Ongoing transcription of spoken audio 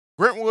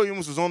Grant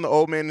Williams was on the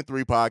Old Man and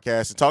Three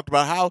podcast and talked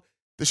about how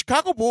the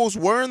Chicago Bulls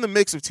were in the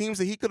mix of teams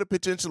that he could have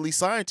potentially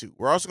signed to.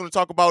 We're also going to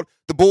talk about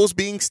the Bulls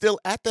being still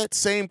at that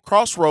same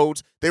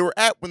crossroads they were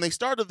at when they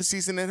started the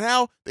season and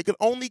how they could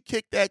only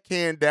kick that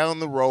can down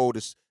the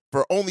road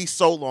for only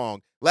so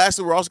long.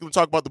 Lastly, we're also going to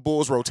talk about the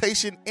Bulls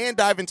rotation and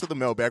dive into the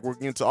mailbag. We're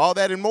getting into all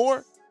that and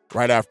more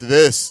right after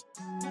this.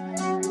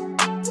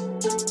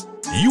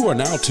 You are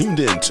now tuned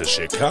in to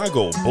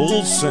Chicago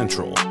Bulls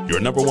Central, your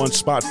number one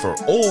spot for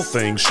all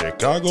things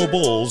Chicago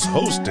Bulls,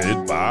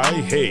 hosted by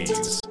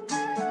Hayes.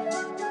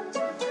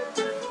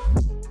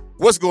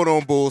 What's going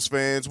on, Bulls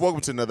fans?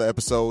 Welcome to another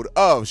episode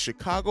of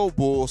Chicago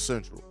Bulls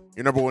Central,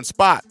 your number one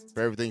spot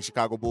for everything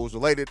Chicago Bulls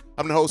related.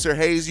 I'm the host here,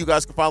 Hayes. You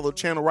guys can follow the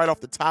channel right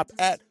off the top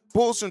at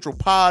Bulls Central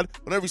Pod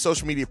on every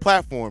social media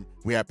platform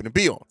we happen to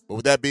be on. But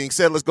with that being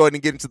said, let's go ahead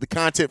and get into the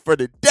content for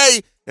the day.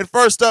 And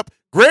first up,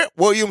 Grant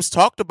Williams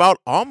talked about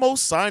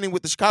almost signing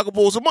with the Chicago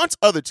Bulls amongst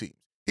other teams.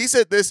 He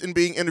said this in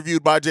being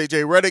interviewed by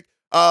JJ Redick,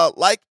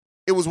 like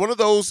it was one of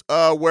those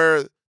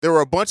where there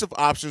were a bunch of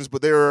options,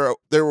 but there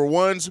were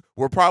ones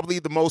where probably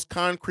the most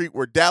concrete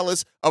were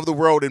Dallas of the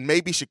world and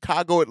maybe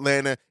Chicago,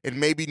 Atlanta, and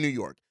maybe New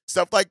York.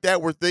 Stuff like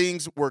that where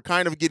things were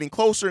kind of getting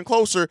closer and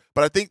closer,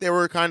 but I think they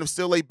were kind of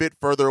still a bit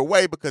further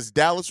away because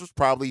Dallas was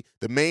probably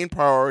the main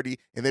priority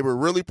and they were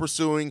really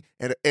pursuing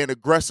and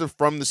aggressive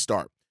from the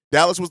start.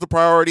 Dallas was the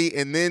priority,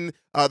 and then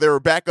there were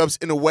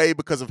backups in a way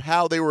because of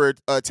how they were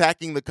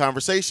attacking the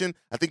conversation.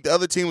 I think the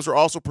other teams were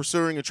also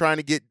pursuing and trying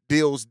to get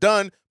deals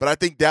done, but I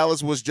think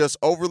Dallas was just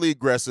overly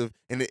aggressive,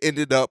 and it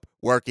ended up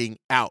working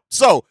out.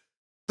 So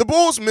the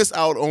Bulls miss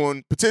out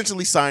on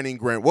potentially signing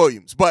Grant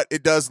Williams, but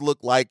it does look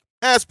like,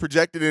 as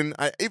projected, and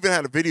I even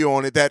had a video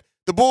on it, that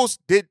the Bulls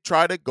did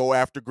try to go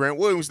after Grant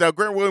Williams. Now,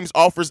 Grant Williams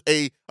offers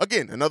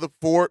another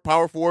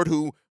power forward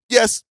who,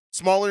 yes,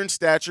 smaller in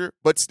stature,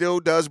 but still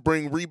does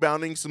bring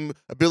rebounding, some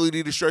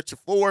ability to stretch the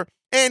floor.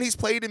 And he's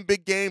played in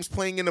big games,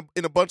 playing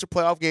in a bunch of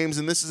playoff games,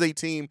 and this is a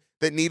team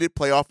that needed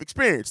playoff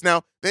experience.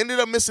 Now, they ended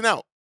up missing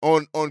out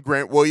on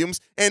Grant Williams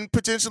and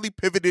potentially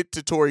pivoted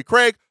to Torrey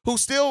Craig, who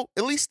still,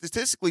 at least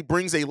statistically,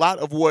 brings a lot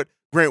of what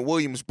Grant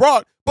Williams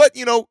brought, but,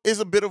 is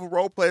a bit of a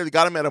role player. They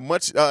got him at a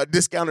much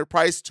discounted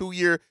price,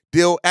 2-year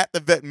deal at the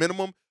vet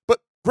minimum.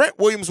 But Grant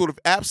Williams would have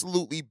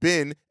absolutely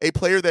been a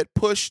player that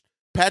pushed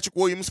Patrick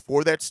Williams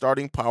for that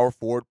starting power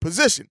forward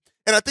position.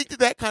 And I think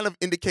that kind of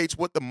indicates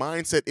what the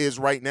mindset is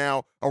right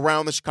now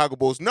around the Chicago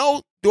Bulls.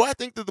 No, do I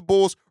think that the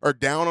Bulls are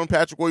down on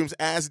Patrick Williams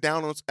as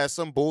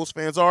some Bulls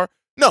fans are?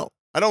 No,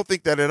 I don't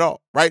think that at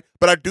all, right?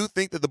 But I do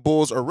think that the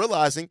Bulls are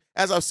realizing,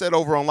 as I've said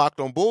over on Locked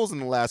On Bulls in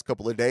the last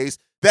couple of days,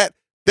 that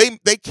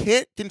they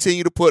can't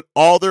continue to put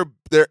all their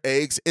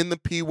eggs in the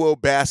P. Will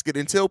basket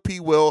until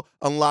P. Will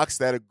unlocks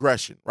that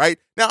aggression, right?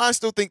 Now, I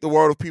still think the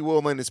world of P.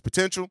 Will and his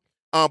potential.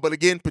 But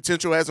again,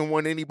 potential hasn't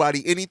won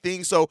anybody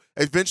anything. So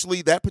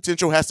eventually that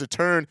potential has to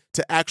turn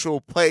to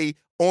actual play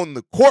on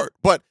the court.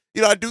 But,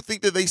 I do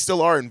think that they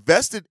still are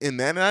invested in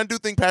that. And I do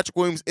think Patrick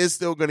Williams is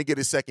still going to get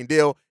his second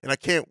deal. And I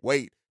can't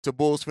wait till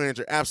Bulls fans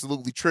are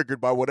absolutely triggered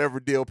by whatever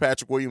deal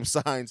Patrick Williams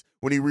signs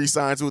when he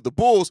re-signs with the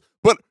Bulls.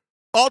 But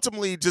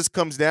ultimately, it just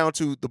comes down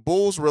to the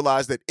Bulls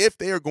realize that if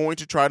they are going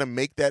to try to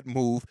make that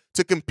move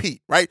to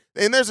compete, right?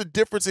 And there's a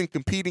difference in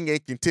competing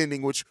and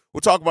contending, which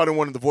we'll talk about in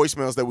one of the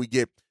voicemails that we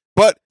get.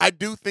 But I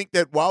do think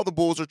that while the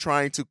Bulls are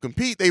trying to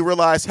compete, they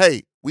realize,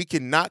 hey, we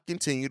cannot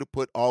continue to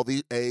put all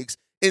the eggs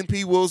in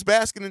P. Will's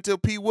basket until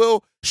P.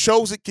 Will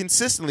shows it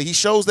consistently. He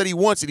shows that he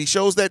wants it. He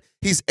shows that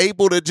he's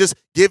able to just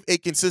give a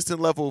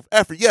consistent level of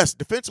effort. Yes,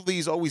 defensively,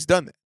 he's always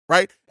done that,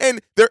 right? And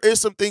there is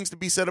some things to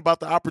be said about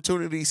the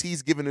opportunities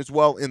he's given as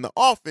well in the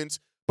offense.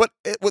 But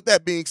with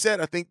that being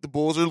said, I think the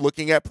Bulls are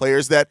looking at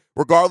players that,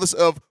 regardless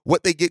of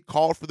what they get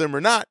called for them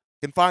or not,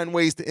 can find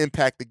ways to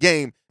impact the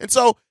game. And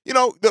so,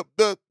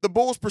 the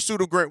Bulls'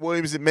 pursuit of Grant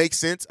Williams, it makes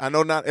sense. I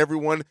know not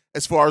everyone,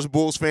 as far as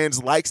Bulls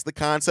fans, likes the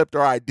concept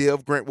or idea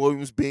of Grant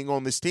Williams being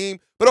on this team.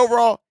 But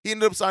overall, he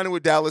ended up signing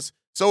with Dallas,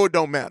 so it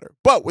don't matter.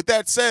 But with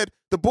that said,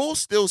 the Bulls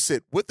still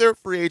sit with their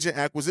free agent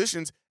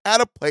acquisitions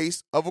at a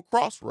place of a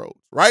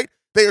crossroads, right?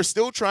 They are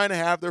still trying to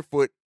have their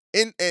foot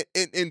in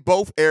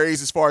both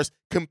areas as far as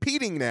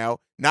competing now,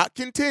 not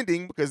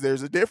contending, because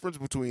there's a difference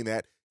between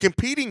that.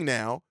 Competing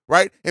now,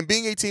 right, and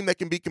being a team that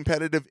can be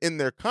competitive in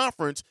their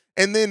conference,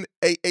 and then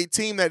a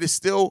team that is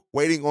still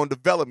waiting on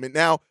development.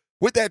 Now,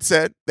 with that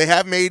said, they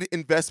have made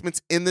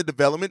investments in the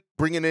development,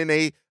 bringing in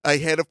a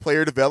head of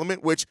player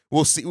development, which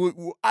we'll see.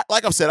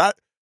 Like I've said, I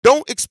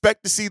don't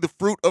expect to see the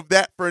fruit of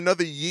that for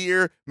another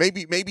year.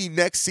 Maybe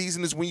next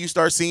season is when you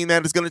start seeing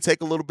that. It's going to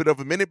take a little bit of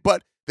a minute,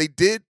 but they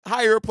did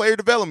hire a player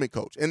development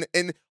coach,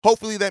 and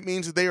hopefully that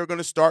means that they are going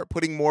to start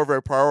putting more of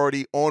a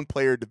priority on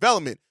player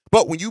development.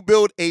 But when you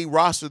build a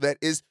roster that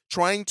is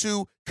trying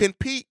to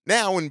compete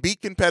now and be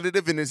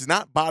competitive and is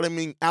not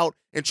bottoming out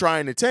and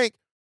trying to tank,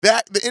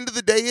 that the end of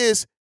the day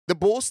is the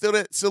Bulls still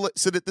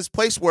sit at this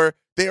place where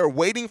they are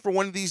waiting for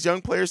one of these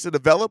young players to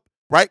develop,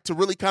 right, to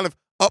really kind of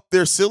up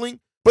their ceiling.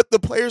 But the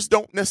players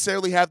don't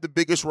necessarily have the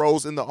biggest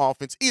roles in the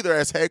offense either,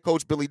 as head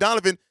coach Billy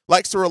Donovan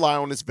likes to rely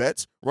on his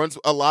vets, runs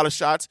a lot of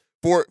shots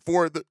for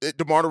the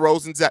DeMar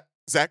DeRozan,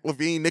 Zach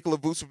LaVine, Nikola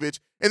Vucevic,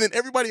 and then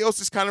everybody else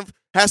is kind of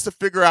has to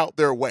figure out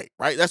their way,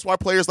 right? That's why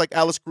players like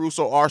Alex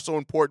Caruso are so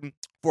important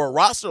for a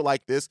roster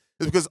like this,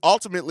 is because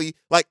ultimately,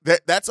 like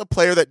that's a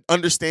player that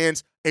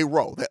understands a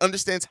role, that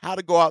understands how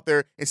to go out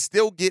there and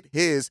still get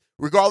his,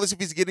 regardless if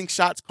he's getting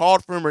shots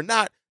called for him or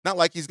not. Not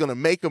like he's gonna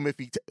make them if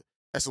he.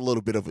 That's a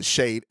little bit of a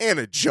shade and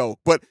a joke,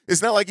 but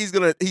it's not like he's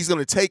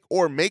gonna take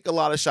or make a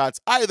lot of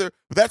shots either.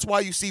 But that's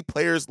why you see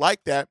players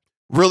like that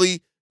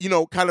really,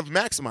 kind of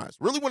maximize.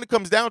 Really, when it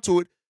comes down to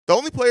it, the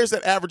only players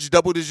that averaged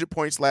double-digit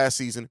points last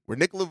season were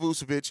Nikola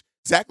Vucevic,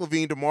 Zach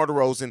LaVine, DeMar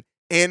DeRozan,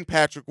 and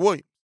Patrick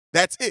Williams.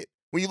 That's it.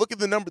 When you look at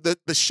the number,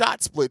 the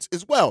shot splits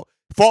as well,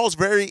 falls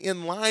very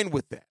in line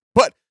with that.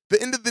 But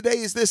the end of the day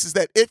is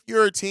that if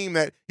you're a team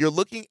that you're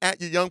looking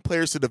at your young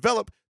players to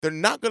develop, they're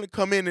not going to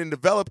come in and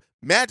develop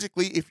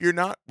magically if you're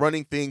not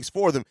running things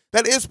for them.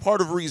 That is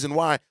part of the reason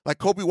why, like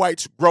Kobe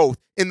White's growth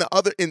in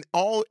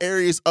all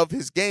areas of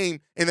his game,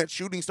 and that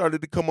shooting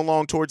started to come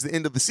along towards the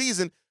end of the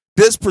season,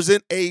 does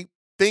present a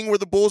thing where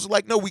the Bulls are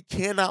like, no, we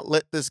cannot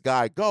let this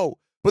guy go.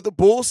 But the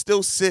Bulls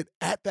still sit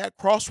at that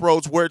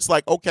crossroads where it's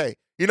like, okay,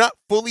 you're not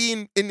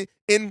fully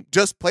in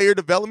just player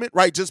development,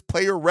 right? Just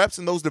player reps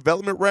and those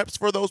development reps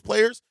for those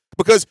players,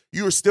 because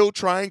you're still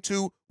trying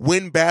to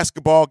win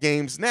basketball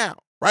games now,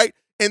 right?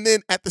 And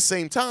then at the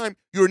same time,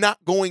 you're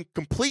not going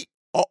complete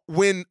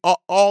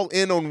all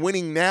in on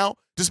winning now,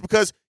 just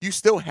because you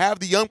still have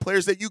the young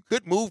players that you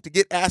could move to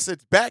get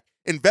assets back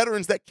and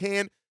veterans that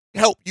can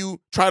help you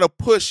try to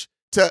push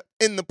to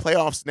in the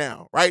playoffs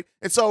now, right?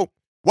 And so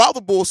while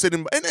the Bulls sit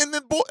in, and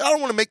the Bulls, I don't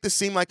want to make this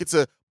seem like it's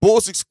a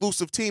Bulls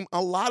exclusive team.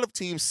 A lot of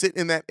teams sit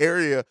in that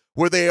area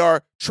where they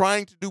are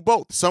trying to do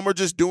both. Some are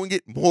just doing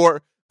it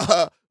more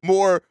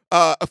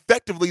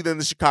effectively than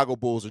the Chicago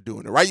Bulls are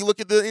doing it, right? You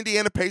look at the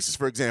Indiana Pacers,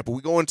 for example.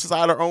 We go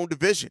inside our own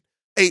division.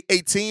 A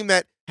team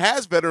that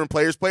has veteran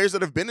players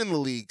that have been in the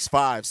leagues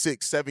 5,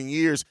 6, 7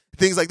 years,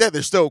 things like that.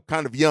 They're still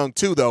kind of young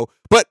too, though,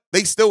 but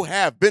they still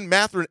have. Ben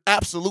Mathurin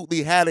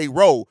absolutely had a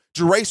role.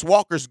 Jarace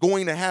Walker's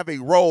going to have a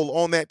role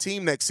on that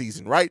team next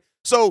season, right?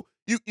 So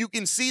you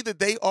can see that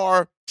they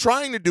are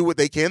trying to do what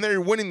they can. They're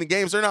winning the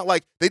games. They're not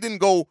like they didn't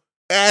go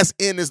as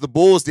the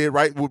Bulls did,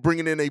 right? We're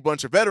bringing in a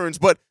bunch of veterans,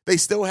 but they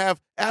still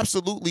have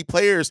absolutely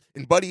players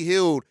in Buddy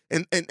Hield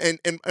and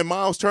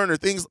Miles Turner,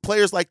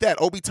 players like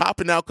that. Obi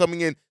Toppin now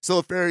coming in, still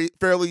a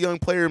fairly young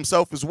player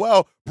himself as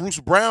well. Bruce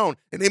Brown,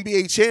 an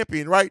NBA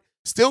champion, right?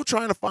 Still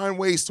trying to find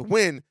ways to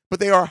win, but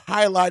they are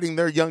highlighting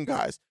their young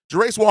guys.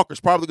 Jarace Walker's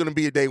probably going to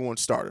be a day one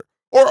starter,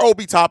 or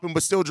Obi Toppin,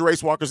 but still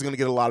Jarace Walker's going to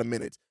get a lot of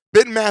minutes.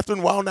 Ben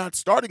Mathurin, while not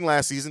starting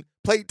last season,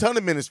 played a ton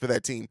of minutes for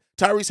that team.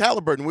 Tyrese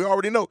Halliburton, we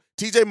already know.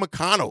 TJ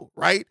McConnell,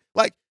 right?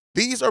 Like,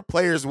 these are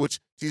players, which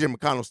TJ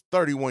McConnell's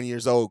 31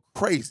 years old,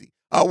 crazy.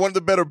 One of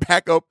the better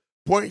backup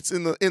points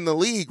in the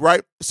league,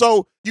 right?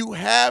 So you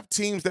have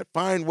teams that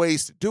find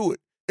ways to do it.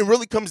 It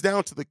really comes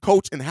down to the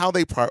coach and how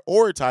they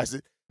prioritize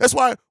it. That's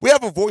why we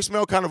have a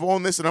voicemail kind of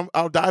on this, and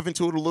I'll dive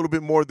into it a little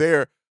bit more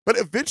there. But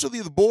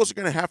eventually the Bulls are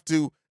going to have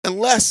to,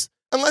 unless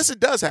it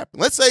does happen.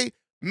 Let's say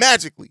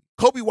magically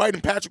Kobe White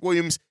and Patrick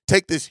Williams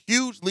take this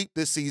huge leap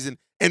this season,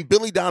 and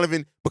Billy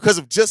Donovan, because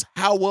of just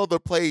how well they're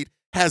played,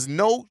 has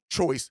no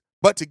choice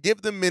but to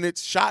give them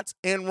minutes, shots,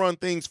 and run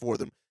things for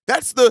them.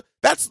 That's the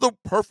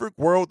perfect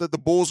world that the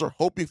Bulls are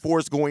hoping for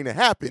is going to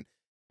happen.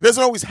 It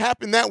doesn't always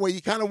happen that way.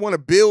 You kind of want to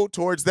build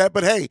towards that.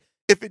 But hey,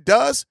 if it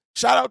does,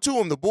 shout out to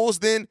them. The Bulls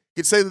then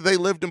could say that they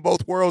lived in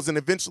both worlds, and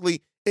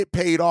eventually it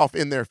paid off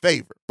in their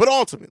favor. But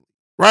ultimately,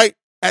 right,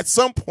 at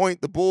some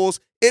point, the Bulls,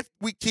 if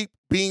we keep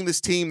being this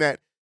team that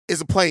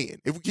is a play-in,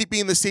 if we keep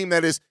being this team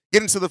that is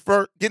getting to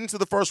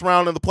the first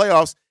round of the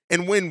playoffs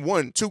and win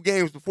 1-2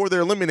 games before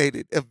they're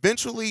eliminated,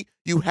 eventually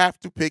you have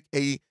to pick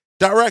a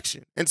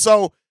direction. And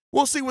so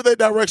we'll see where that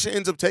direction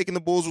ends up taking the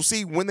Bulls. We'll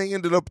see when they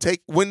end up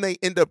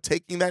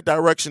taking that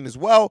direction as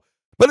well.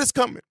 But it's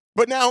coming.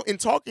 But now, in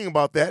talking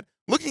about that,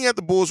 looking at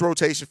the Bulls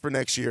rotation for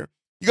next year,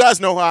 you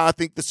guys know how I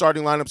think the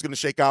starting lineup is going to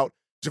shake out.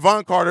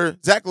 Javon Carter,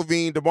 Zach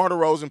LaVine, DeMar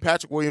DeRozan,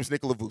 Patrick Williams,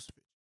 Nikola Vucevic.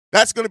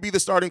 That's going to be the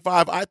starting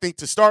five, I think,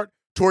 to start.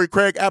 Torrey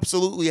Craig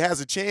absolutely has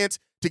a chance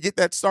to get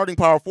that starting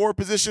power forward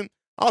position.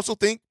 I also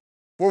think,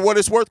 for what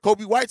it's worth,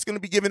 Kobe White's going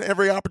to be given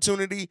every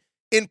opportunity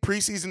in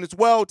preseason as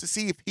well to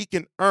see if he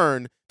can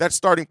earn that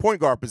starting point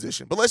guard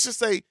position. But let's just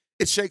say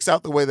it shakes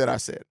out the way that I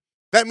said.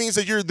 That means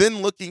that you're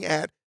then looking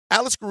at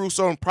Alex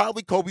Caruso and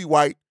probably Kobe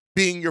White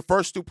being your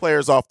first two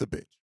players off the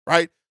bench,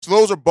 right? So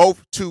those are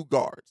both two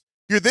guards.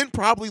 You're then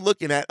probably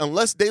looking at,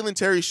 unless Dalen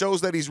Terry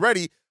shows that he's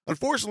ready,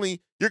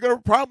 unfortunately, you're going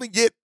to probably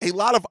get a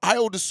lot of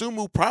Ayo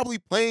Dosunmu probably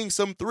playing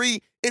some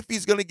three if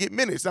he's going to get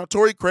minutes. Now,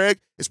 Torrey Craig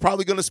is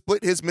probably going to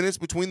split his minutes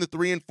between the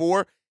 3 and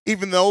 4,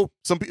 even though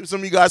some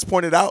of you guys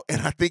pointed out,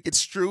 and I think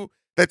it's true,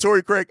 that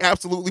Torrey Craig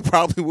absolutely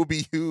probably will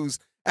be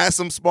used as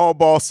some small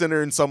ball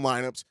center in some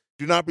lineups.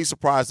 Do not be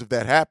surprised if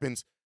that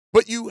happens.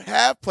 But you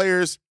have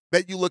players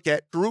that you look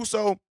at,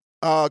 Caruso,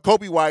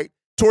 Kobe White,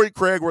 Torrey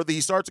Craig, where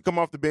he starts to come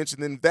off the bench,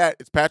 and then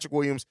it's Patrick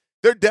Williams,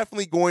 they're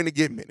definitely going to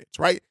get minutes,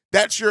 right?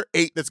 That's your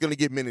 8 that's going to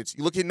get minutes.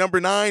 You look at number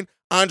 9,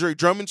 Andre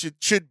Drummond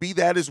should be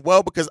that as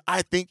well, because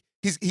I think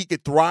he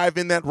could thrive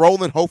in that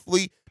role, and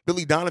hopefully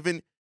Billy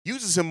Donovan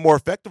uses him more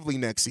effectively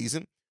next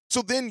season.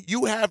 So then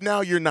you have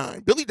now your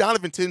 9. Billy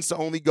Donovan tends to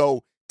only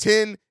go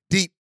 10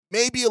 deep,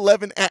 maybe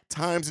 11 at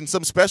times in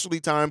some specialty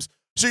times.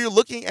 So you're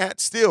looking at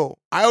still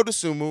Ayo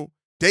Dosunmu,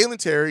 Dalen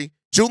Terry,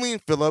 Julian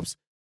Phillips,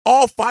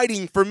 all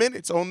fighting for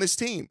minutes on this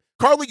team.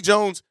 Carlik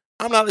Jones,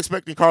 I'm not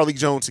expecting Carlik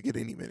Jones to get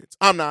any minutes.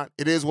 I'm not.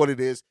 It is what it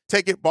is.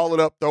 Take it, ball it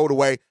up, throw it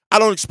away. I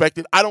don't expect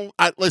it.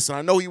 Listen,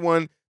 I know he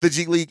won the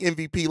G League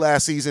MVP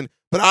last season,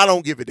 but I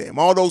don't give a damn.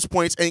 All those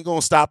points ain't going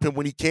to stop him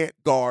when he can't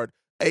guard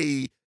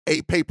a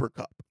paper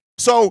cup.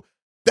 So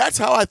that's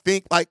how I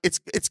think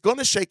it's going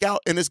to shake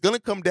out, and it's going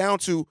to come down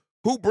to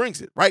who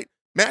brings it, right?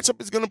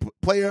 Matchup is going to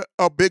play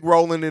a big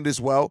role in it as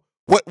well.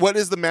 What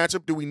is the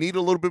matchup? Do we need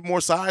a little bit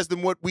more size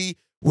than what we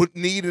would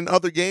need in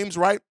other games,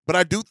 right? But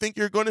I do think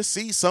you're going to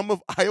see some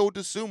of Ayo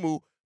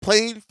Dosunmu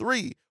playing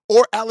 3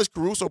 or Alex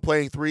Caruso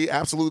playing 3.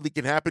 Absolutely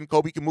can happen.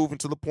 Kobe can move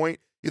into the point.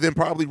 You then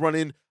probably run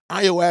in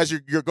Ayo as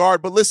your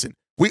guard. But listen,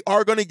 we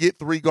are going to get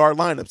 3-guard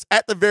lineups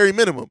at the very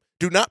minimum.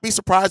 Do not be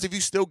surprised if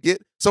you still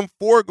get some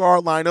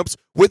 4-guard lineups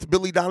with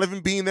Billy Donovan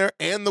being there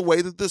and the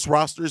way that this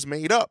roster is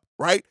made up,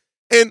 right?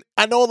 And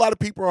I know a lot of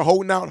people are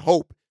holding out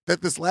hope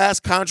that this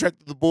last contract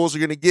that the Bulls are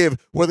going to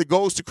give, whether it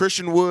goes to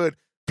Christian Wood,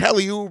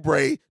 Kelly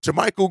Oubre,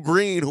 JaMychal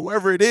Green,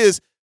 whoever it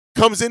is,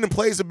 comes in and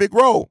plays a big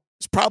role.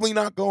 It's probably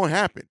not going to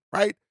happen,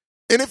 right?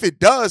 And if it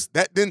does,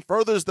 that then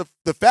furthers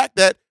the fact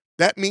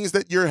that means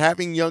that you're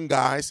having young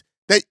guys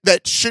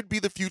that should be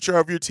the future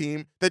of your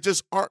team that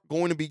just aren't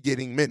going to be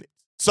getting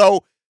minutes.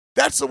 So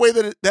that's the way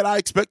that I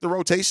expect the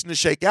rotation to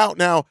shake out.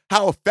 Now,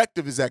 how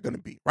effective is that going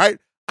to be, right?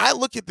 I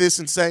look at this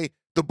and say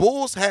the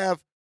Bulls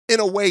have, in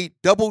a way,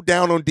 doubled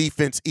down on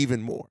defense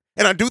even more.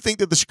 And I do think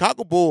that the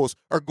Chicago Bulls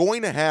are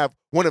going to have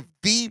one of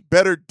the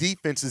better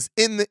defenses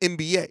in the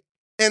NBA.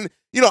 And,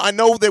 I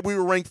know that we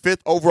were ranked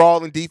 5th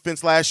overall in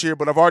defense last year,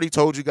 but I've already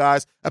told you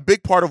guys a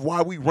big part of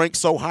why we ranked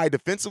so high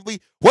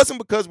defensively wasn't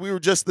because we were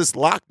just this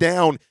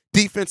lockdown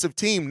defensive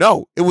team.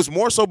 No, it was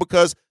more so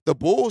because the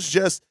Bulls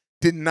just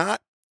did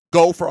not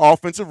go for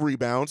offensive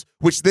rebounds,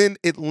 which then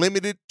it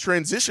limited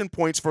transition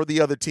points for the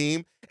other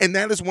team. And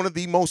that is one of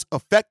the most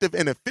effective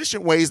and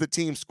efficient ways that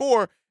teams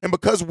score. And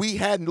because we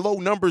had low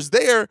numbers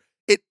there,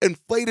 it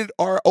inflated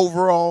our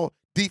overall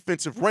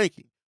defensive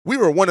ranking. We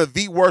were one of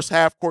the worst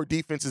half-court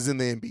defenses in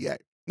the NBA.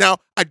 Now,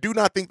 I do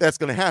not think that's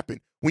going to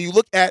happen. When you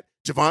look at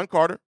Javon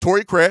Carter,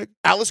 Torrey Craig,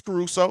 Alex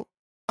Caruso,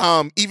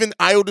 even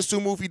Ayo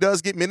Dosunmu if he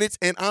does get minutes,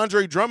 and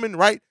Andre Drummond,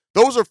 right?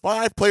 Those are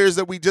 5 players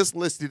that we just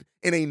listed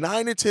in a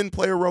 9 to 10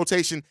 player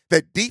rotation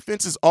that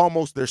defense is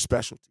almost their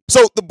specialty.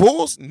 So the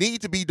Bulls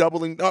need to be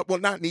doubling,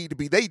 not need to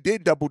be, they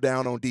did double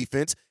down on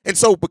defense. And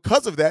so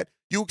because of that,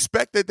 you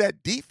expect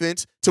that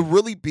defense to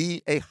really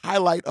be a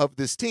highlight of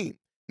this team.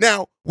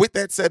 Now, with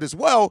that said as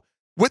well,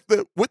 with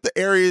the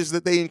areas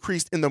that they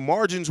increased in the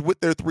margins with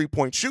their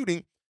 3-point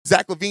shooting,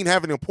 Zach LaVine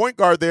having a point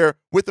guard there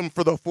with them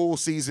for the full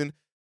season,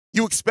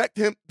 you expect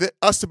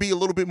us to be a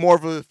little bit more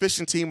of an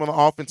efficient team on the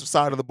offensive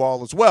side of the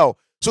ball as well.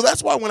 So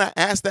that's why when I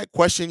asked that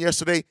question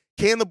yesterday,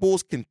 can the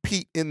Bulls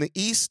compete in the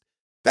East?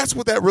 That's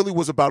what that really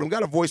was about. I've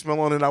got a voicemail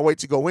on it. I'll wait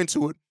to go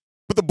into it.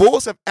 But the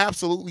Bulls have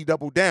absolutely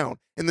doubled down,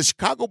 and the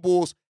Chicago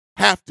Bulls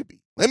have to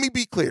be. Let me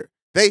be clear.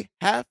 They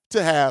have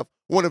to have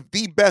one of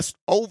the best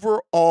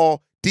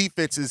overall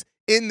defenses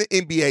in the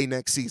NBA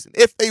next season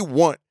if they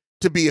want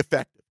to be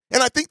effective.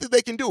 And I think that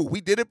they can do it.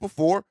 We did it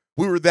before.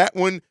 We were that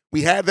one.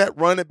 We had that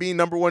run at being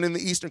number 1 in the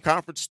Eastern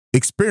Conference.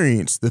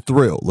 Experience the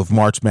thrill of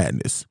March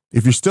Madness.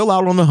 If you're still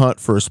out on the hunt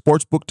for a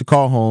sports book to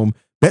call home,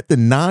 bet the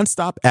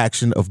nonstop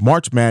action of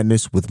March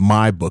Madness with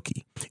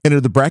MyBookie.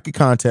 Enter the bracket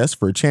contest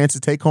for a chance to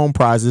take home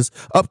prizes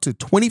up to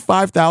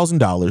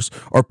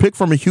 $25,000 or pick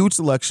from a huge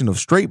selection of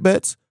straight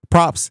bets,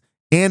 props,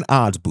 and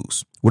odds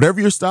boosts.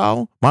 Whatever your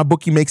style,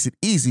 MyBookie makes it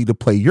easy to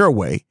play your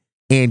way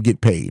and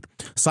get paid.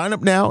 Sign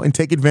up now and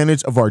take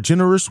advantage of our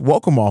generous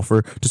welcome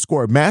offer to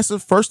score a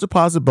massive first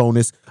deposit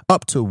bonus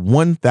up to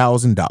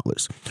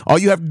 $1,000. All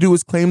you have to do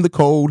is claim the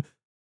code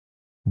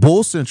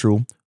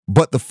BULLCENTRAL,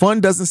 but the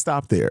fun doesn't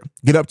stop there.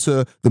 Get up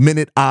to the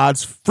minute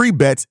odds, free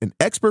bets, and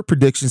expert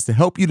predictions to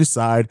help you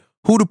decide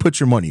who to put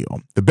your money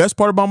on. The best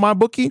part about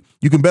MyBookie,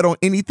 you can bet on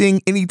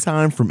anything,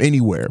 anytime, from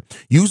anywhere.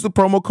 Use the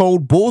promo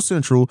code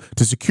BULLCENTRAL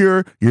to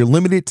secure your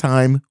limited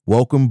time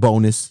welcome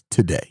bonus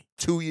today.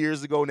 2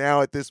 years ago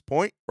now at this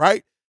point,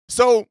 right?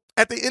 So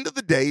at the end of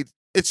the day,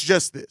 it's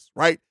just this,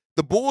 right?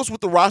 The Bulls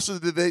with the roster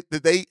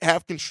that they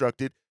have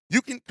constructed,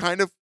 you can kind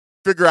of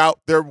figure out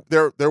their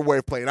way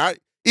of playing.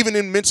 Even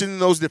in mentioning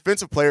those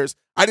defensive players,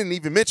 I didn't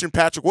even mention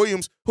Patrick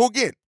Williams, who,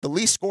 again, the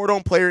least scored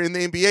on player in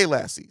the NBA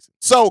last season.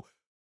 So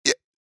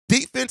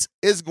defense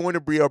is going to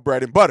be our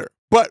bread and butter.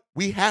 But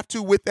we have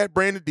to, with that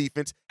brand of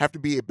defense, have to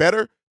be a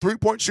better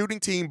 3-point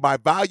shooting team by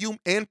volume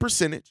and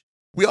percentage.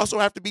 We also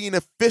have to be an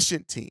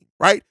efficient team,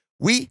 right?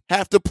 We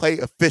have to play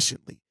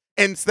efficiently.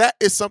 And that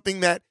is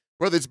something that,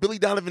 whether it's Billy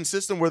Donovan's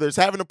system, whether it's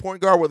having a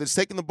point guard, whether it's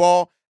taking the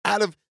ball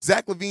out of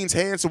Zach LaVine's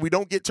hands so we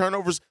don't get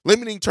turnovers,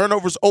 limiting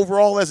turnovers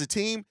overall as a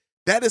team.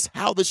 That is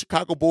how the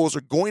Chicago Bulls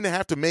are going to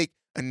have to make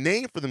a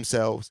name for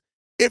themselves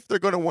if they're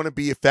going to want to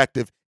be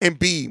effective and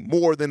be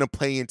more than a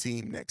play-in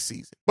team next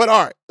season. But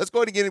all right, let's go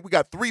ahead and get it. We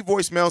got 3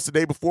 voicemails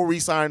today before we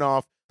sign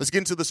off. Let's get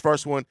into this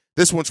first one.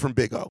 This one's from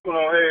Big O. Hey,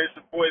 it's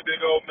your boy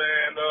Big O,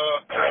 man.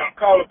 I'm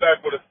calling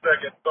back with a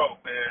second thought,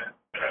 man.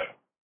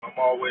 I'm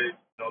always,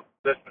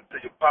 listening to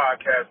your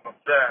podcast when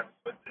I'm driving,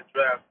 but it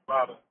drives a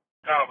lot of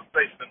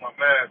conversation in my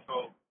mind,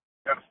 so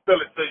I got to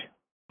spill it to you.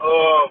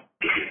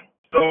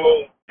 So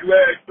you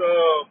asked,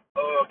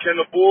 can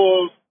the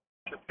Bulls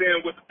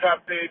contend with the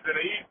top teams in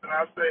the East? And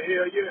I say,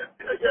 hell yeah,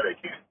 they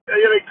can.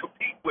 Yeah, they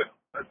compete with them.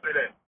 Let's say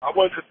that. I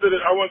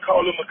wouldn't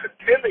call them a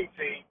contending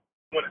team,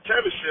 win a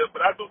championship,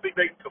 but I do think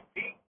they can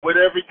compete with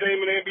every team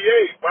in the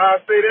NBA. Why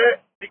I say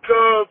that?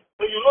 Because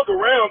when you look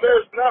around,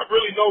 there's not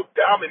really no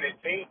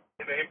dominant team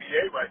in the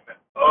NBA right now.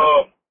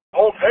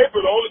 On paper,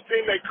 the only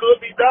team that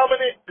could be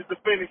dominant is the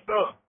Phoenix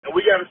Suns, and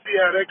we got to see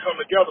how they come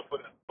together for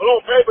them. But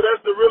on paper, that's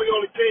the really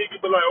only team you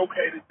be like,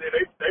 okay,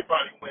 they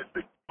probably win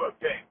 60-plus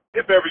games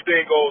if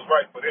everything goes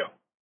right for them.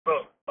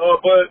 But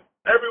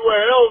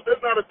everywhere else, there's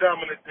not a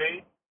dominant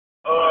team.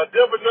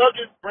 Denver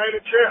Nuggets,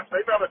 reigning champs,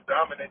 they're not a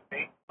dominant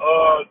team.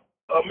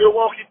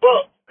 Milwaukee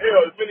Bucks,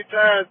 hell, as many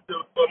times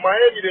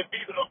Miami didn't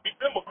beat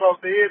them across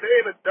the head,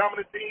 they ain't a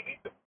dominant team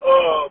either.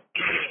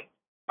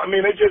 I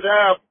mean, they just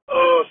have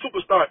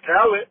superstar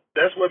talent.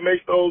 That's what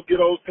makes those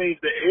teams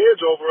the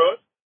edge over us.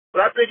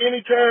 But I think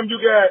anytime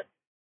you got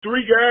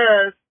 3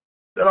 guys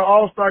that are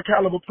all-star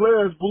caliber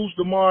players, Boost,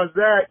 DeMar, and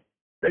Zach,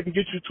 they can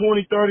get you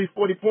 20, 30,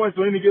 40 points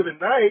on any given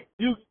night.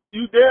 You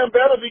damn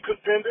better be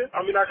contending.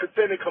 I mean, not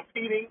contending,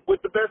 competing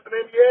with the best in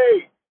the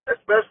NBA,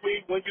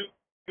 especially when you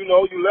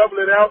level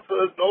it out so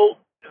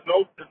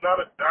it's not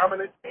a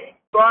dominant team.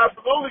 So I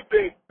absolutely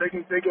think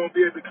they're going to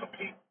be able to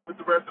compete with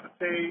the rest of the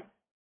team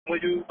when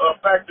you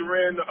factor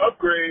in the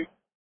upgrade,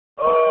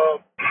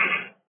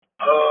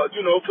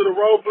 to the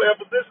role player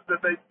positions that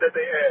they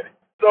added.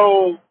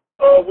 So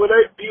will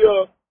they be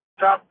a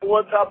top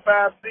 4, top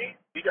 5 seed?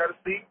 We got to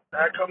see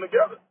that come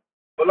together.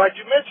 But like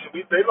you mentioned,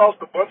 they lost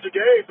a bunch of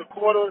games. A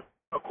quarter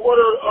of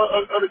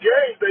the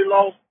games they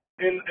lost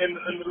in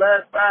the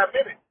last 5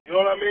 minutes. You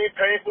know what I mean?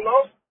 Painful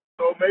loss.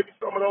 So maybe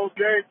some of those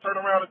games turn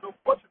around and do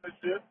punching this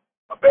shit.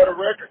 A better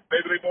record.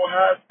 Maybe they more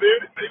high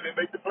spirited. Maybe they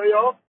make the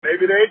playoffs.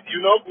 Maybe they,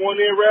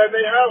 going in riding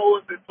their high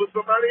horse and put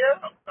somebody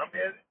out. I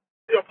mean, it's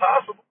still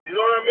possible. You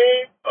know what I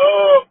mean?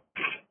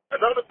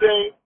 Another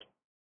thing,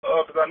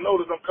 because I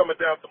noticed I'm coming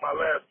down to my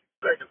last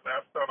seconds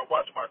now. I'm starting to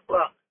watch my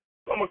clock.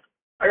 So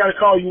I got to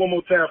call you one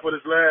more time for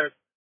this last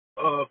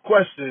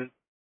question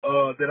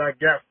that I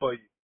got for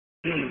you.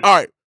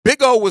 All right. Big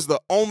O was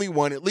the only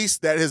one, at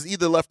least, that has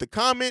either left a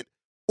comment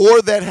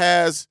or that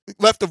has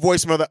left a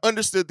voicemail that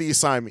understood the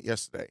assignment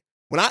yesterday.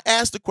 When I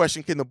asked the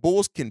question, can the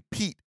Bulls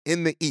compete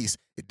in the East?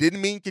 It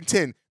didn't mean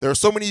contend. There are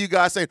so many of you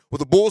guys saying, well,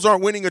 the Bulls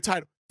aren't winning a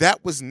title.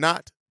 That was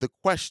not the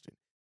question.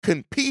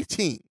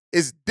 Competing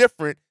is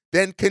different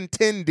than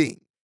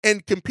contending.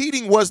 And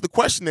competing was the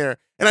question there.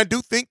 And I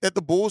do think that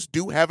the Bulls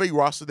do have a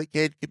roster that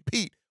can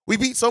compete. We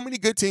beat so many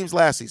good teams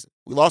last season.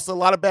 We lost a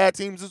lot of bad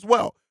teams as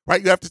well,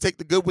 right? You have to take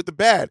the good with the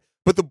bad.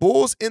 But the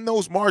Bulls in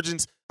those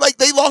margins,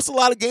 they lost a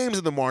lot of games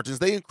in the margins.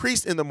 They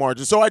increased in the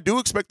margins. So I do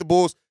expect the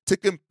Bulls to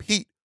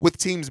compete with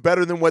teams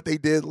better than what they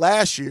did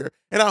last year.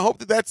 And I hope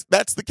that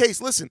that's the case.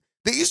 Listen,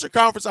 the Eastern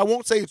Conference, I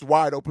won't say it's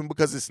wide open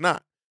because it's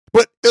not.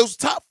 But those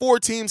top 4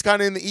 teams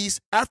kind of in the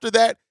East, after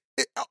that,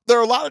 there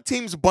are a lot of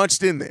teams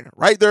bunched in there,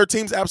 right? There are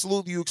teams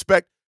absolutely you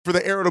expect for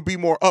the arrow to be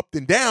more up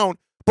than down,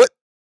 but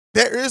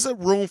there is a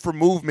room for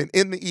movement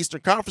in the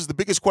Eastern Conference. The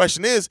biggest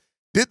question is,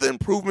 did the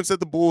improvements that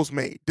the Bulls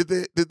made, did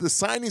the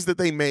signings that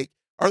they make,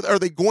 are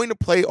they going to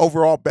play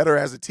overall better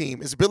as a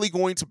team? Is Billy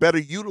going to better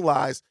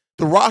utilize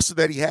the roster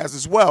that he has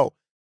as well?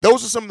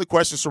 Those are some of the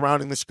questions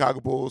surrounding the Chicago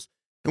Bulls.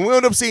 And we'll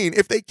end up seeing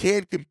if they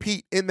can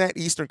compete in that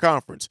Eastern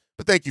Conference.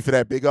 But thank you for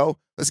that, Big O.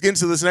 Let's get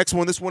into this next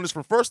one. This one is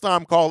from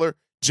first-time caller,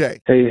 Jay.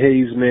 Hey,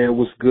 Hayes, man.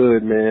 What's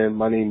good, man?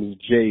 My name is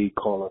Jay,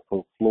 calling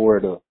from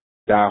Florida.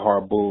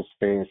 Diehard Bulls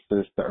fan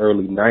since the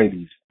early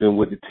 90s. Been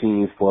with the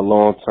team for a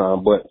long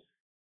time. But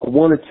I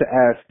wanted to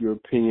ask your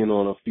opinion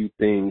on a few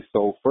things.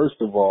 So first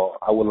of all,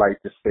 I would like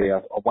to say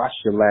I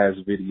watched your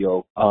last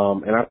video,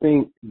 and I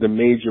think the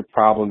major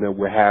problem that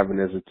we're having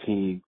as a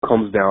team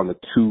comes down to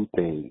 2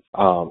 things,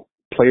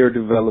 player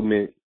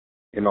development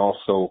and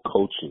also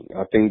coaching.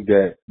 I think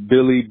that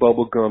Billy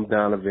Bubblegum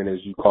Donovan, as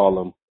you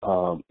call him,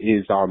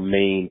 is our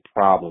main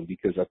problem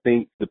because I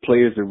think the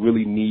players that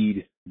really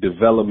need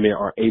development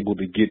are able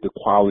to get the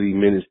quality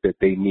minutes that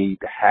they need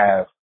to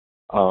have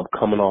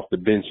coming off the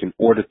bench in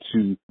order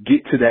to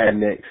get to that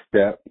next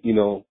step,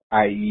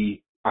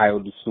 i.e.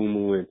 Ayo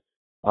Dosunmu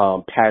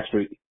and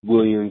Patrick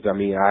Williams. I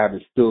mean, I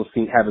haven't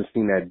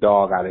seen that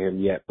dog out of him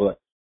yet, but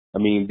I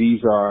mean,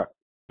 these are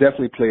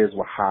definitely players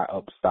with high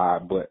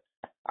upside, but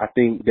I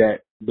think that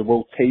the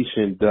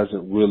rotation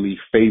doesn't really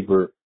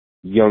favor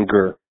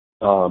younger,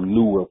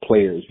 newer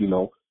players,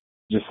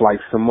 just like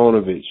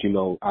Simonovic,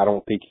 I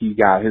don't think he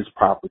got his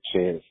proper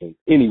chance. And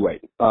anyway,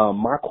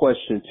 my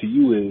question to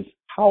you is,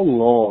 how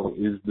long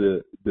is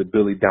the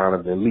Billy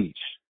Donovan leash?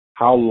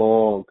 How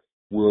long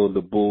will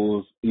the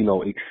Bulls,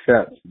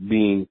 accept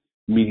being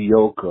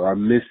mediocre or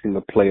missing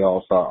the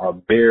playoffs or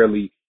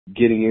barely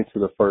getting into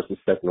the first or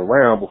second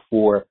round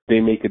before they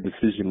make a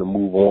decision to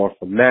move on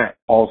from that?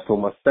 Also,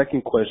 my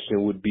second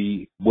question would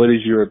be, what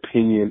is your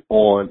opinion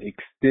on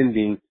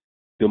extending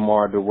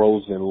DeMar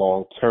DeRozan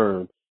long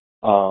term?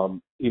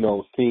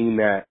 Seeing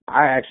that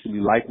I actually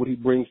like what he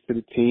brings to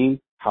the team.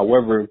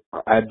 However,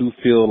 I do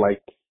feel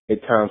like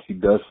at times he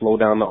does slow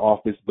down the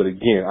offense. But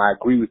again, I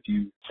agree with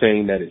you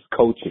saying that it's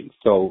coaching.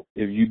 So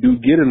if you do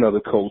get another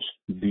coach,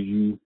 do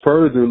you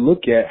further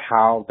look at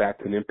how that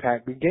can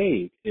impact the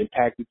game,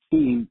 impact the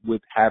team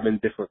with having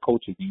different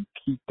coaching? Do you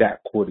keep that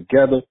core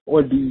together,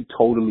 or do you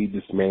totally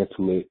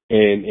dismantle it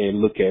and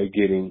look at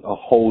getting a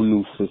whole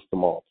new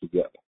system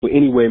altogether? But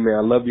anyway, man,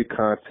 I love your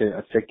content.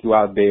 I check you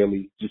out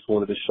daily. Just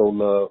wanted to show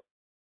love.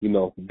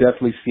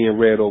 Definitely seeing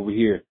red over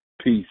here.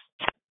 Peace.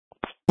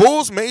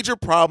 Bulls' major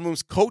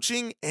problems,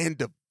 coaching and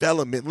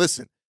development.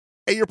 Listen,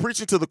 hey, you're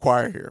preaching to the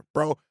choir here,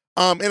 bro.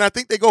 And I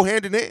think they go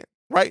hand in hand,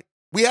 right?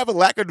 We have a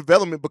lack of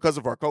development because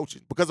of our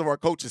coaching, because of our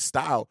coach's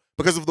style,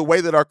 because of the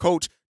way that our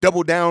coach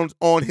doubled down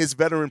on his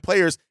veteran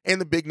players and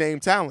the big name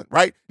talent,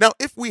 right? Now,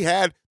 if we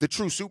had the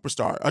true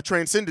superstar, a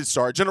transcendent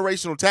star,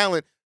 generational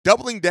talent,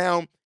 doubling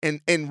down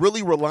and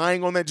really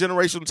relying on that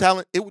generational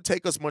talent, it would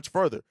take us much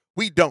further.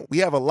 We don't. We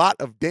have a lot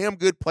of damn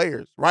good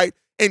players, right?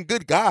 And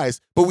good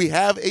guys, but we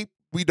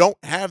don't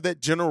have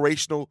that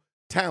generational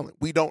talent.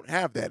 We don't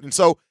have that. And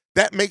so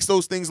that makes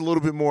those things a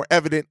little bit more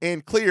evident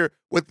and clear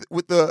with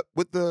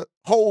the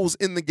holes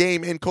in the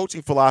game and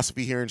coaching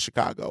philosophy here in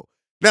Chicago.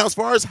 Now, as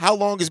far as how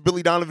long is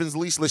Billy Donovan's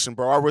leash, listen,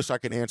 bro, I wish I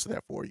could answer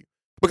that for you.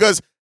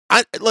 Because,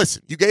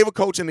 listen, you gave a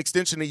coach an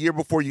extension a year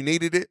before you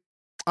needed it,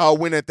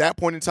 when at that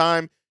point in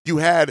time you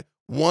had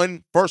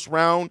one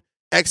first-round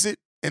exit,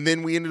 and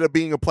then we ended up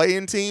being a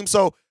play-in team.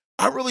 So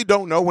I really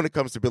don't know when it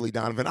comes to Billy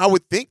Donovan. I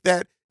would think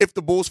that if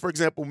the Bulls, for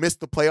example, missed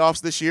the playoffs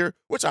this year,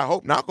 which I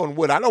hope, knock on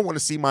wood, I don't want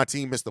to see my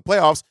team miss the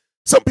playoffs.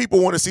 Some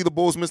people want to see the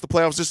Bulls miss the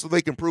playoffs just so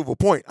they can prove a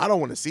point. I don't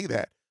want to see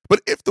that.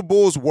 But if the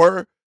Bulls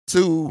were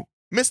to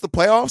miss the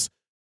playoffs,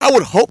 I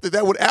would hope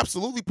that would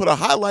absolutely put a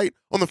highlight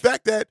on the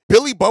fact that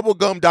Billy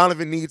Bubblegum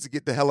Donovan needs to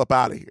get the hell up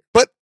out of here.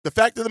 But the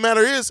fact of the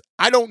matter is,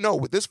 I don't know.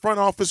 With this front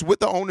office, with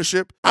the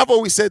ownership, I've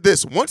always said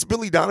this. Once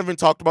Billy Donovan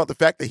talked about the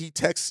fact that he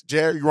texts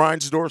Jerry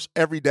Reinsdorf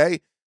every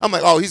day, I'm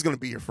like, oh, he's going to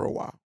be here for a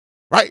while,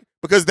 right?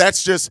 Because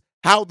that's just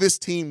how this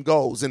team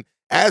goes. And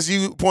as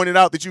you pointed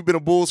out that you've been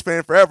a Bulls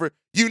fan forever,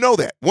 you know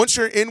that. Once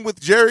you're in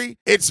with Jerry,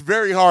 it's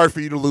very hard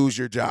for you to lose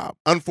your job,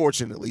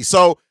 unfortunately.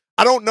 So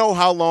I don't know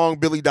how long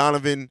Billy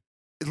Donovan's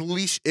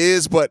leash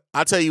is, but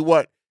I tell you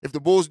what, if the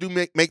Bulls do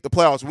make the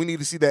playoffs, we need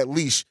to see that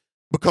leash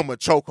become a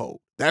chokehold.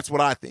 That's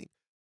what I think.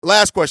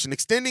 Last question,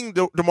 extending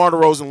DeMar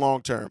DeRozan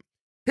long term.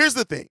 Here's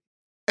the thing.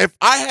 If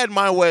I had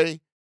my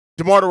way,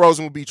 DeMar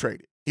DeRozan would be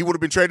traded. He would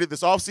have been traded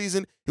this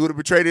offseason. He would have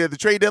been traded at the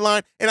trade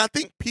deadline. And I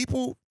think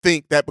people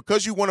think that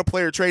because you want a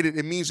player traded,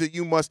 it means that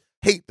you must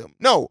hate them.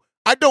 No,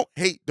 I don't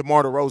hate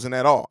DeMar DeRozan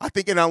at all. I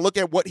think, and I look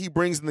at what he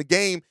brings in the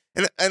game,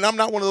 and I'm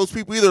not one of those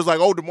people either. It's like,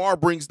 oh, DeMar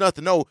brings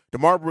nothing. No,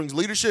 DeMar brings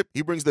leadership.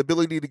 He brings the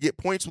ability to get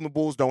points when the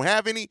Bulls don't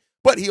have any,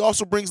 but he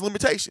also brings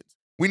limitations.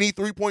 We need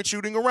three-point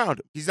shooting around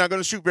him. He's not going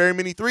to shoot very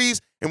many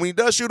threes, and when he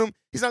does shoot them,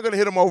 he's not going to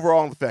hit them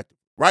overall effective,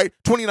 right?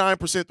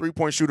 29%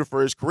 three-point shooter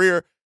for his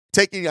career,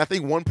 taking, I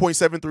think,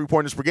 1.7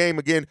 three-pointers per game,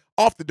 again,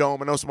 off the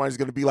dome. I know somebody's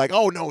going to be like,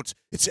 oh, no,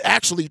 it's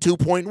actually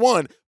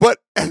 2.1. But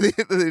at the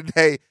end of the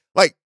day,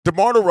 like,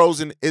 DeMar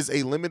DeRozan is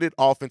a limited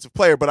offensive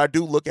player, but I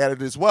do look at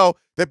it as well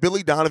that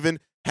Billy Donovan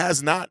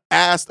has not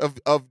asked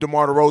of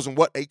DeMar DeRozan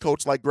what a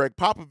coach like Greg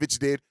Popovich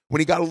did when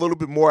he got a little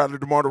bit more out of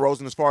DeMar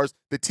DeRozan as far as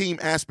the team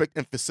aspect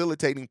and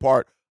facilitating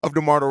part of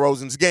DeMar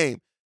DeRozan's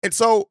game. And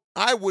so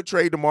I would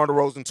trade DeMar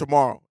DeRozan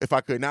tomorrow if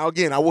I could. Now,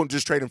 again, I wouldn't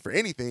just trade him for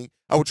anything.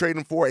 I would trade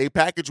him for a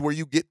package where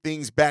you get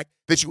things back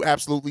that you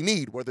absolutely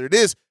need, whether it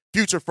is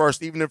future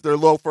first, even if they're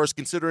low first,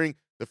 considering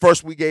the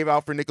first we gave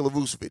out for Nikola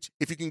Vucevic.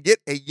 If you can get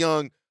a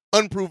young,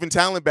 unproven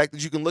talent back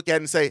that you can look at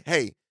and say,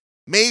 hey,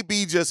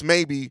 maybe, just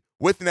maybe,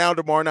 with now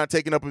DeMar not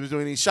taking up and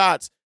doing any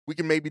shots, we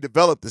can maybe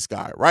develop this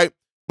guy, right?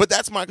 But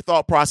that's my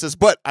thought process.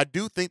 But I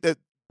do think that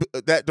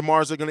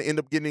DeMar's are going to end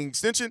up getting an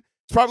extension.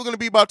 It's probably going to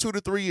be about 2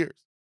 to 3 years.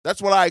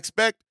 That's what I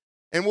expect,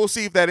 and we'll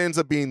see if that ends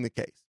up being the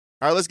case.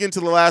 All right, let's get into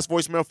the last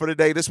voicemail for the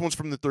day. This one's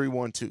from the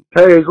 312.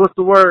 Hey, what's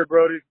the word,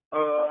 Brody?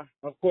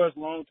 Of course,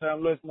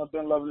 long-time listener. I've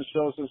been loving the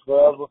show since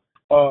forever.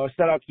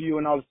 Shout out to you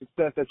and all the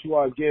success that you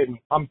are getting.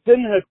 I'm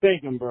sitting here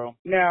thinking, bro.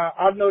 Now,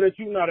 I know that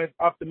you're not as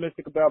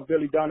optimistic about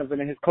Billy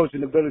Donovan and his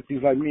coaching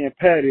abilities like me and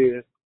Pat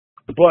is,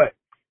 but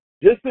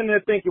just sitting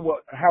there thinking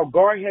how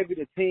guard-heavy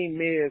the team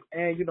is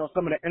and, you know,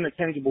 some of the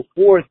interchangeable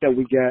forwards that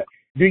we got,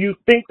 do you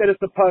think that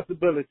it's a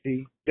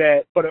possibility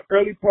that for the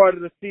early part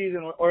of the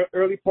season or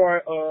early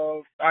part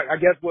of,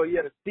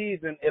 the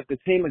season, if the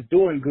team is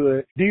doing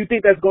good, do you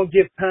think that's going to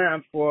give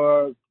time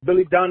for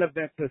Billy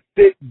Donovan to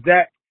fit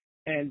Zach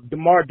and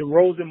DeMar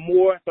DeRozan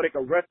more so they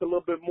can rest a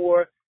little bit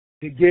more,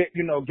 to get,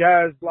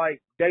 guys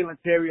like Dalen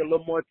Terry a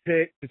little more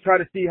tick, to try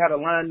to see how the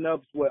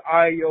lineups with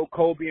Ayo,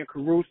 Kobe, and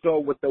Caruso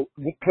with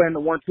playing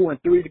the 1, 2,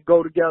 and 3 to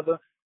go together,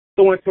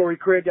 throwing Torrey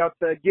Craig out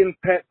there, getting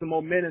Pat some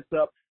more minutes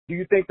up. Do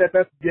you think that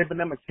that's giving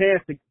them a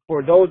chance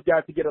for those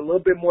guys to get a little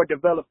bit more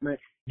development,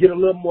 get a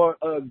little more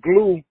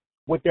glue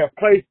with their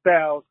play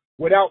styles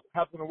without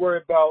having to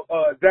worry about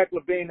Zach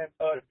LaVine and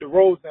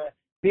DeRozan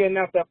being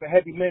out there for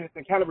heavy minutes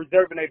and kind of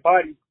reserving their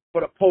bodies for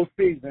the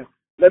postseason?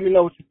 Let me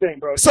know what you think,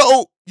 bro.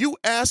 So you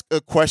ask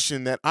a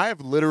question that I have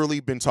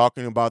literally been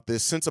talking about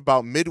this since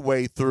about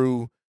midway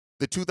through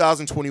the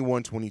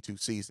 2021-22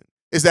 season,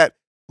 is that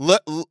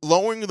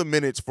lowering the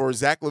minutes for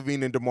Zach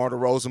LaVine and DeMar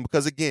DeRozan,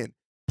 because, again,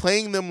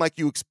 playing them like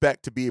you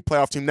expect to be a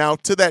playoff team. Now,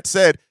 to that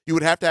said, you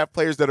would have to have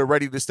players that are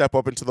ready to step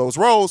up into those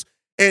roles,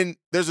 and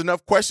there's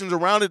enough questions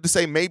around it to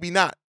say maybe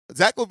not.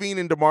 Zach LaVine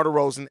and DeMar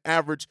DeRozan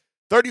averaged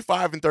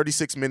 35 and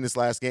 36 minutes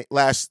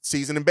last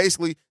season, and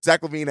basically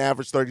Zach LaVine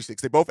averaged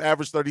 36. They both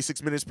averaged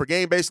 36 minutes per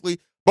game, basically.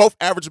 Both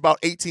averaged about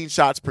 18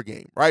 shots per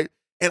game, right?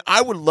 And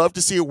I would love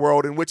to see a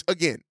world in which,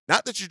 again,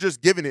 not that you're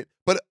just giving it,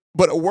 but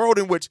a world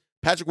in which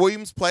Patrick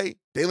Williams' play,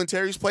 Dalen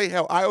Terry's play,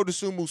 hell, Ayo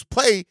Dosunmu's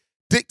play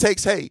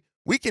dictates, hey,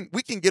 we can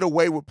get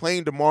away with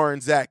playing DeMar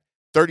and Zach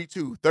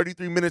 32,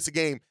 33 minutes a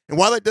game. And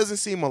while that doesn't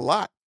seem a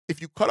lot,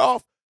 if you're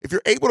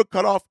able to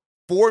cut off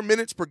 4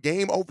 minutes per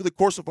game over the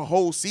course of a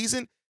whole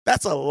season,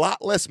 that's a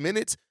lot less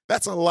minutes.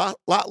 That's a lot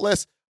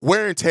less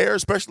wear and tear,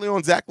 especially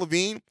on Zach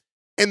LaVine.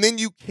 And then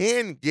you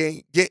can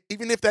get,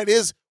 even if that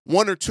is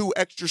 1 or 2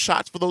 extra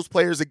shots for those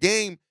players a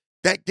game,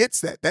 that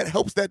gets that. That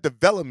helps that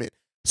development.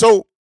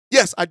 So,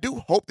 yes, I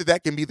do hope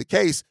that can be the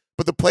case,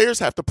 but the players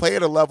have to play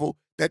at a level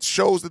that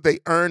shows that they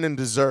earn and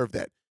deserve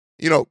that.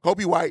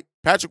 Kobe White,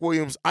 Patrick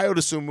Williams, Ayo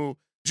Dosunmu,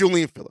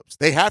 Julian Phillips.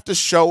 They have to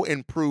show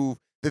and prove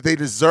that they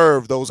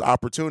deserve those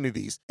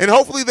opportunities. And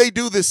hopefully they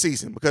do this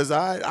season, because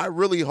I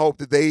really hope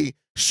that they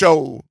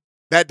show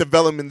that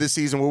development this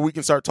season where we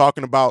can start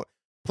talking about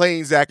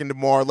playing Zach and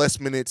DeMar less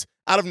minutes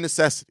out of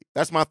necessity.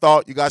 That's my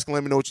thought. You guys can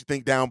let me know what you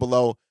think down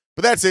below.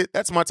 But that's it.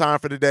 That's my time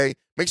for today.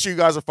 Make sure you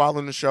guys are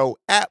following the show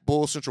at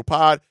Bulls Central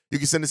Pod. You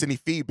can send us any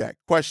feedback,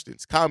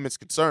 questions, comments,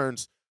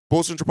 concerns,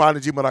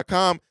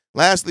 bullscentralpod@gmail.com.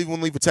 Lastly, we'll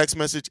leave a text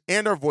message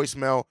and our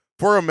voicemail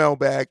for a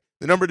mailbag.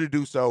 The number to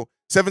do so,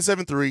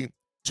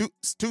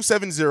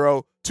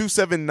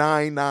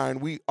 773-270-2799.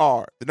 We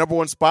are the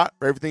 #1 spot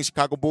for everything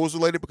Chicago Bulls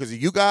related because of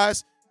you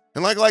guys.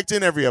 And like to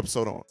end every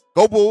episode on,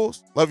 go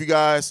Bulls. Love you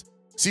guys.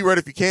 See Red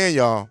if you can,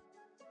 y'all.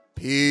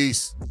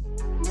 Peace.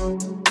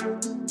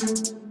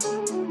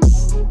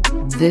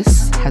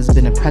 This has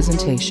been a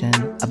presentation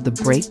of the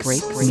Break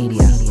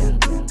Media.